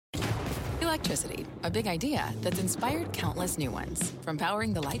Electricity, a big idea that's inspired countless new ones. From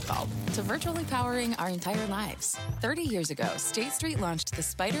powering the light bulb to virtually powering our entire lives. 30 years ago, State Street launched the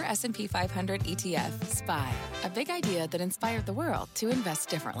SPDR S&P 500 ETF, SPY. A big idea that inspired the world to invest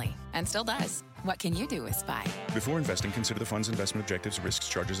differently, and still does. What can you do with SPY? Before investing, consider the fund's investment objectives, risks,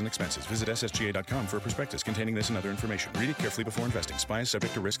 charges, and expenses. Visit ssga.com for a prospectus containing this and other information. Read it carefully before investing. SPY is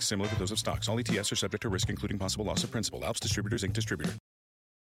subject to risks similar to those of stocks. All ETFs are subject to risk, including possible loss of principal. Alps Distributors, Inc. Distributor.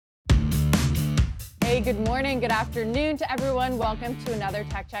 Hey, good morning, good afternoon to everyone. Welcome to another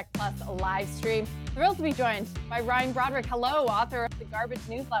Tech Check Plus live stream. Thrilled to be joined by Ryan Broderick. Hello, author of the Garbage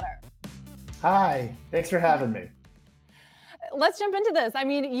Newsletter. Hi, thanks for having me. Let's jump into this. I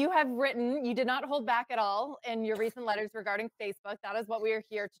mean, you have written, you did not hold back at all in your recent letters regarding Facebook. That is what we are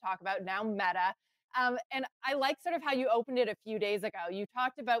here to talk about now, Meta. And I like sort of how you opened it a few days ago. You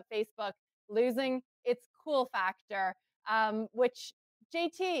talked about Facebook losing its cool factor, which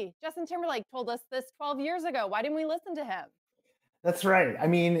Justin Timberlake told us this 12 years ago. Why didn't we listen to him? That's right. I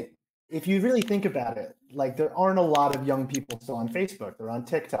mean, if you really think about it, like there aren't a lot of young people still on Facebook. They're on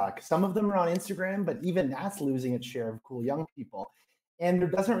TikTok. Some of them are on Instagram, but even that's losing its share of cool young people. And there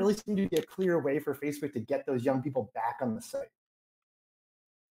doesn't really seem to be a clear way for Facebook to get those young people back on the site.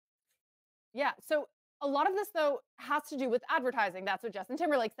 Yeah. So a lot of this, though, has to do with advertising. That's what Justin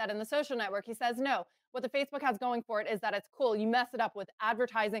Timberlake said in The Social Network. He says, no, what the Facebook has going for it is that it's cool. You mess it up with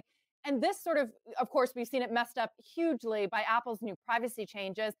advertising. And this sort of course, we've seen it messed up hugely by Apple's new privacy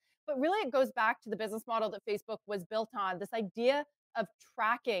changes. But really, it goes back to the business model that Facebook was built on, this idea of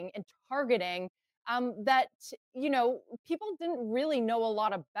tracking and targeting that, people didn't really know a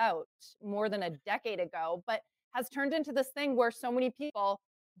lot about more than a decade ago, but has turned into this thing where so many people,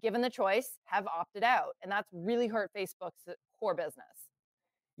 given the choice, have opted out. And that's really hurt Facebook's core business.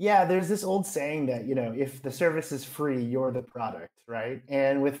 Yeah, there's this old saying that, if the service is free, you're the product, right?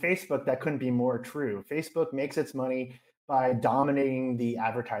 And with Facebook, that couldn't be more true. Facebook makes its money by dominating the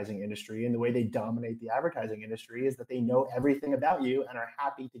advertising industry. And the way they dominate the advertising industry is that they know everything about you and are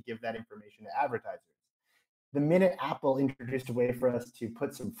happy to give that information to advertisers. The minute Apple introduced a way for us to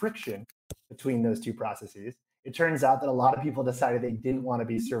put some friction between those two processes, it turns out that a lot of people decided they didn't want to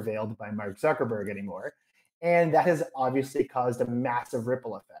be surveilled by Mark Zuckerberg anymore. And that has obviously caused a massive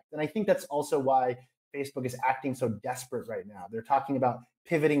ripple effect. And I think that's also why Facebook is acting so desperate right now. They're talking about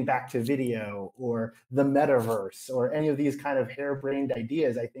pivoting back to video or the metaverse or any of these kind of harebrained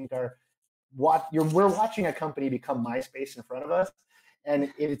ideas. I think we're watching a company become MySpace in front of us.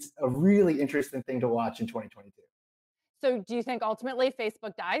 And it's a really interesting thing to watch in 2022. So do you think ultimately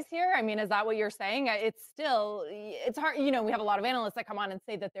Facebook dies here? I mean, is that what you're saying? It's hard. We have a lot of analysts that come on and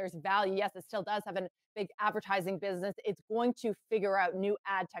say that there's value. Yes, it still does have a big advertising business. It's going to figure out new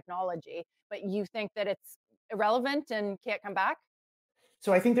ad technology, but you think that it's irrelevant and can't come back?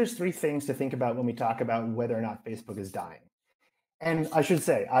 So I think there's three things to think about when we talk about whether or not Facebook is dying. And I should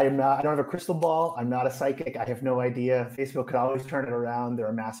say, I don't have a crystal ball. I'm not a psychic. I have no idea. Facebook could always turn it around. They're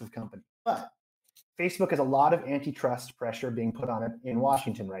a massive company. But Facebook has a lot of antitrust pressure being put on it in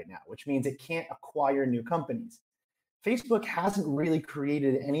Washington right now, which means it can't acquire new companies. Facebook hasn't really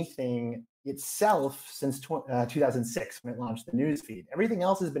created anything itself since 2006 when it launched the newsfeed. Everything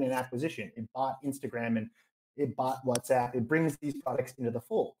else has been an acquisition. It bought Instagram and it bought WhatsApp. It brings these products into the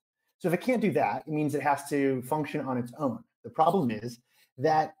fold. So if it can't do that, it means it has to function on its own. The problem is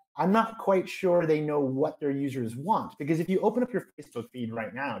that I'm not quite sure they know what their users want, because if you open up your Facebook feed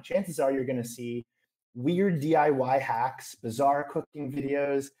right now, chances are you're going to see weird DIY hacks, bizarre cooking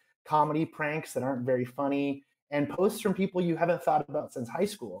videos, comedy pranks that aren't very funny, and posts from people you haven't thought about since high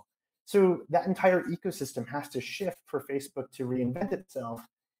school. So that entire ecosystem has to shift for Facebook to reinvent itself.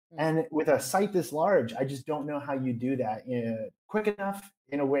 And with a site this large, I just don't know how you do that quick enough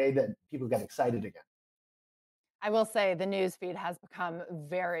in a way that people get excited again. I will say the news feed has become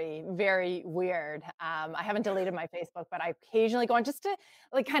very, very weird. I haven't deleted my Facebook, but I occasionally go on just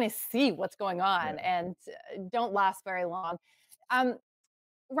to kind of see what's going on, and don't last very long.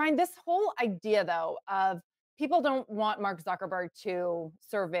 Ryan, this whole idea, though, of people don't want Mark Zuckerberg to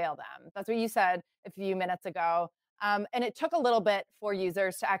surveil them. That's what you said a few minutes ago. And it took a little bit for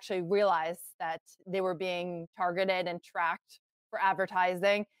users to actually realize that they were being targeted and tracked for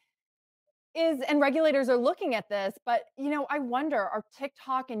advertising. And regulators are looking at this, but I wonder, are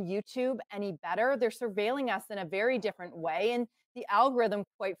TikTok and YouTube any better? They're surveilling us in a very different way, and the algorithm,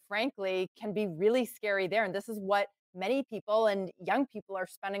 quite frankly, can be really scary there. And this is what many people and young people are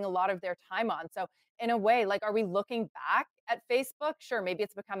spending a lot of their time on. So in a way, are we looking back at Facebook? Sure, maybe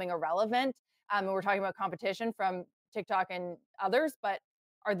it's becoming irrelevant. And we're talking about competition from TikTok and others, but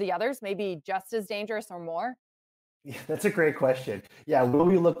are the others maybe just as dangerous or more? Yeah, that's a great question. Yeah, will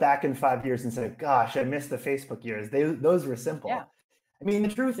we look back in 5 years and say, "Gosh, I miss the Facebook years"? Those were Yeah. simple. I mean, the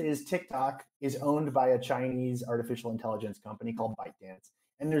truth is, TikTok is owned by a Chinese artificial intelligence company called ByteDance,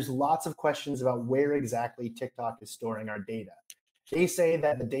 and there's lots of questions about where exactly TikTok is storing our data. They say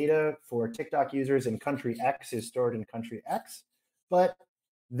that the data for TikTok users in country X is stored in country X, but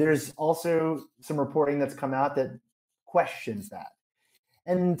there's also some reporting that's come out that questions that.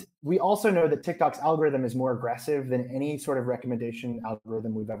 And we also know that TikTok's algorithm is more aggressive than any sort of recommendation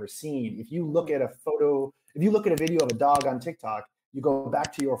algorithm we've ever seen. If you look at a photo, if you look at a video of a dog on TikTok, you go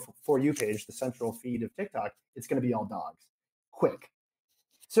back to your For You page, the central feed of TikTok, it's going to be all dogs. Quick.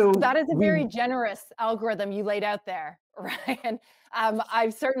 So That is a we, very generous algorithm you laid out there, right? And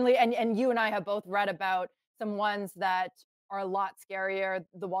I've certainly, and you and I have both read about some ones that are a lot scarier.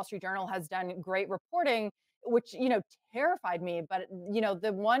 The Wall Street Journal has done great reporting, which terrified me. But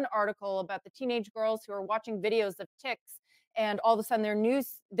the one article about the teenage girls who are watching videos of ticks, and all of a sudden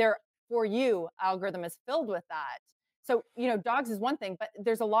their For You algorithm is filled with that. So dogs is one thing, but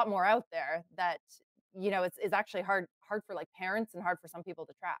there's a lot more out there that it's actually hard for like parents and hard for some people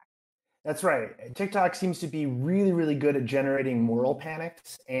to track. that's right. TikTok seems to be really, really good at generating moral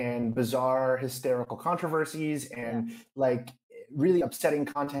panics and bizarre hysterical controversies, Yeah. and like really upsetting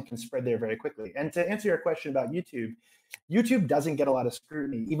content can spread there very quickly. And to answer your question about YouTube, YouTube doesn't get a lot of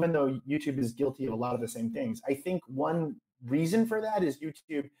scrutiny, even though YouTube is guilty of a lot of the same things. I think one reason for that is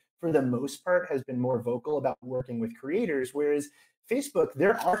YouTube, for the most part, has been more vocal about working with creators, whereas Facebook,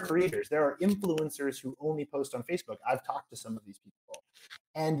 there are creators, there are influencers who only post on Facebook. I've talked to some of these people,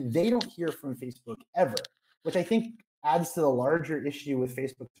 and they don't hear from Facebook ever, which I think adds to the larger issue with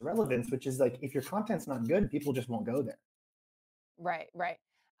Facebook's relevance, which is like if your content's not good, people just won't go there. Right, right.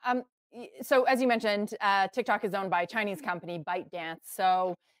 So as you mentioned, TikTok is owned by a Chinese company, ByteDance.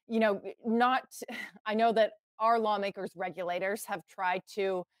 So, not, I know that our lawmakers, regulators have tried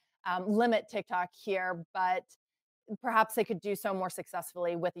to limit TikTok here, but perhaps they could do so more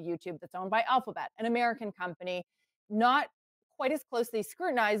successfully with a YouTube that's owned by Alphabet, an American company, not quite as closely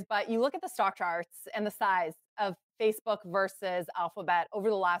scrutinized, but you look at the stock charts and the size of Facebook versus Alphabet over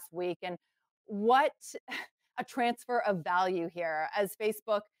the last week, and what a transfer of value here as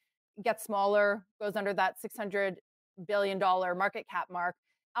Facebook gets smaller, goes under that $600 billion market cap mark.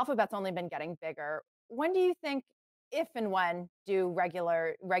 Alphabet's only been getting bigger. When do you think, if and when, do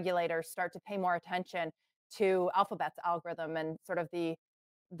regulators start to pay more attention to Alphabet's algorithm and sort of the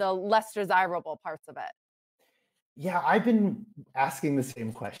less desirable parts of it? Yeah, I've been asking the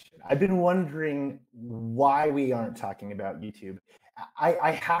same question. I've been wondering why we aren't talking about YouTube.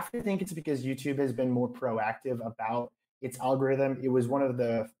 I have to think it's because YouTube has been more proactive about its algorithm. It was one of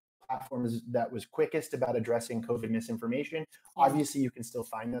the platforms that was quickest about addressing COVID misinformation. Yeah. Obviously, you can still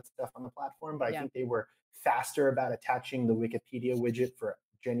find that stuff on the platform, but I Yeah. think they were faster about attaching the Wikipedia widget for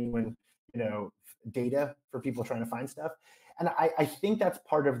genuine, data for people trying to find stuff. And I think that's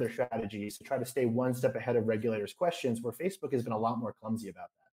part of their strategy, is to try to stay one step ahead of regulators' questions, where Facebook has been a lot more clumsy about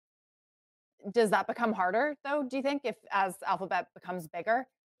that. Does that become harder though, do you think, if as Alphabet becomes bigger?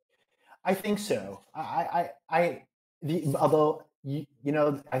 I think so. Although, I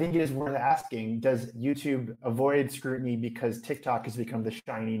think it is worth asking, does YouTube avoid scrutiny because TikTok has become the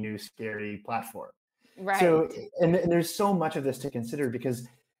shiny new scary platform? So, Right. and there's so much of this to consider, because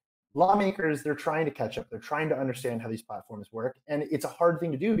lawmakers, they're trying to catch up, they're trying to understand how these platforms work, and it's a hard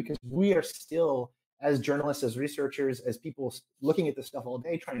thing to do because we are still, as journalists, as researchers, as people looking at this stuff all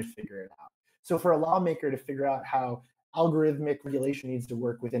day, trying to figure it out. So for a lawmaker to figure out how algorithmic regulation needs to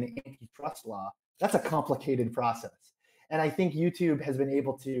work within an antitrust law, that's a complicated process. And I think YouTube has been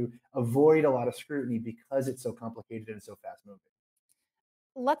able to avoid a lot of scrutiny because it's so complicated and so fast moving.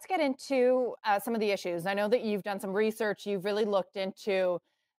 Let's get into some of the issues. I know that you've done some research. You've really looked into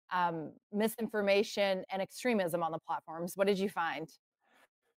misinformation and extremism on the platforms. What did you find?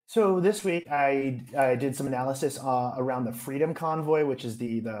 So this week I did some analysis around the Freedom Convoy, which is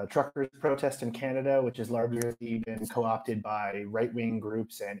the truckers protest in Canada, which has largely been co-opted by right-wing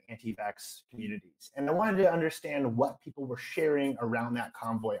groups and anti-vax communities. And I wanted to understand what people were sharing around that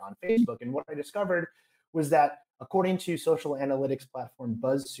convoy on Facebook. And what I discovered was that, according to social analytics platform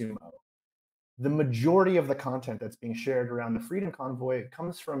BuzzSumo, the majority of the content that's being shared around the Freedom Convoy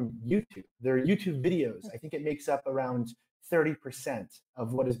comes from YouTube. There are YouTube videos. I think it makes up around 30%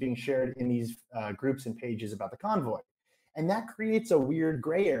 of what is being shared in these groups and pages about the convoy. And that creates a weird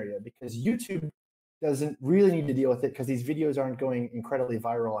gray area, because YouTube doesn't really need to deal with it, because these videos aren't going incredibly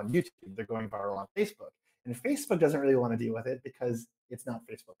viral on YouTube. They're going viral on Facebook. And Facebook doesn't really want to deal with it because it's not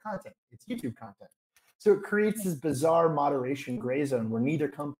Facebook content, it's YouTube content. So it creates this bizarre moderation gray zone where neither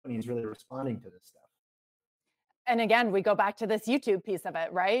company is really responding to this stuff. And again, we go back to this YouTube piece of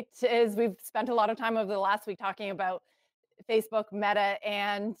it, right? Is we've spent a lot of time over the last week talking about Facebook, Meta,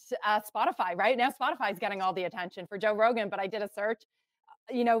 and Spotify. Right now, Spotify is getting all the attention for Joe Rogan, but I did a search.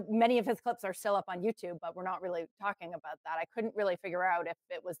 Many of his clips are still up on YouTube, but we're not really talking about that. I couldn't really figure out if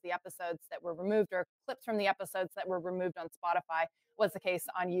it was the episodes that were removed or clips from the episodes that were removed on Spotify was the case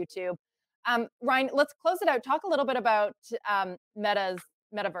on YouTube. Ryan, let's close it out. Talk a little bit about Meta's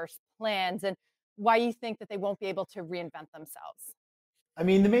metaverse plans and why you think that they won't be able to reinvent themselves. I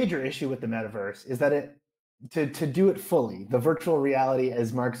mean, the major issue with the metaverse is that to do it fully, the virtual reality,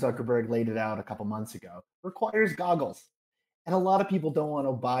 as Mark Zuckerberg laid it out a couple months ago, requires goggles. And a lot of people don't want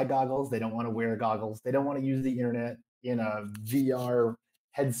to buy goggles. They don't want to wear goggles. They don't want to use the internet in a VR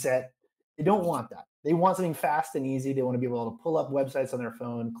headset. They don't want that. They want something fast and easy. They want to be able to pull up websites on their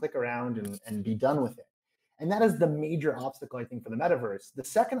phone, click around, and be done with it. And that is the major obstacle, I think, for the metaverse. The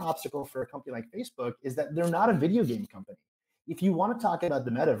second obstacle for a company like Facebook is that they're not a video game company. If you want to talk about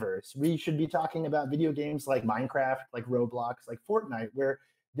the metaverse, we should be talking about video games like Minecraft, like Roblox, like Fortnite, where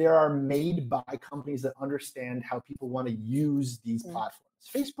they are made by companies that understand how people want to use these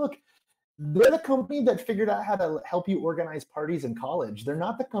platforms. Facebook, they're the company that figured out how to help you organize parties in college. They're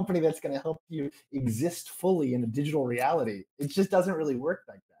not the company that's going to help you exist fully in a digital reality. It just doesn't really work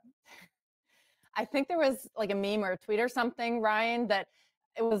like that. I think there was like a meme or a tweet or something, Ryan, that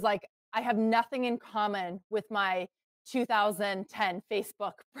it was like, I have nothing in common with my 2010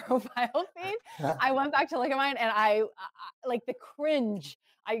 Facebook profile feed. I went back to look at mine and I like the cringe.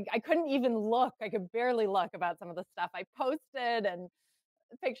 I couldn't even look. I could barely look about some of the stuff I posted and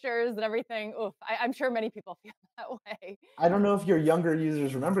pictures and everything. Oof, I'm sure many people feel that way. I don't know if your younger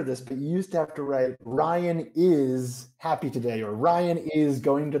users remember this, but you used to have to write, Ryan is happy today, or Ryan is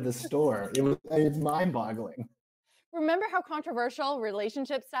going to the store. It's mind-boggling. Remember how controversial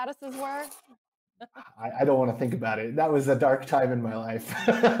relationship statuses were? I don't want to think about it. That was a dark time in my life.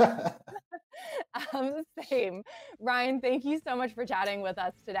 Same. Ryan, thank you so much for chatting with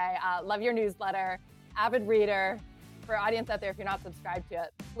us today. Love your newsletter, avid reader. For audience out there, if you're not subscribed to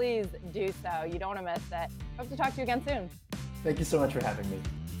it, please do so. You don't want to miss it. Hope to talk to you again soon. Thank you so much for having me.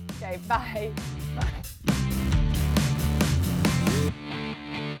 Okay, bye. Bye.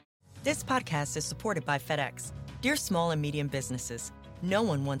 This podcast is supported by FedEx. Dear small and medium businesses, no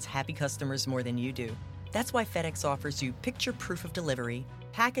one wants happy customers more than you do. That's why FedEx offers you picture proof of delivery,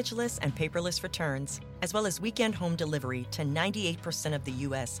 packageless and paperless returns, as well as weekend home delivery to 98% of the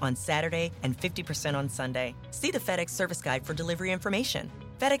U.S. on Saturday and 50% on Sunday. See the FedEx service guide for delivery information.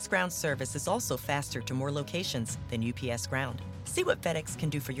 FedEx Ground service is also faster to more locations than UPS Ground. See what FedEx can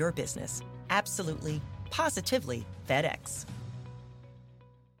do for your business. Absolutely, positively FedEx.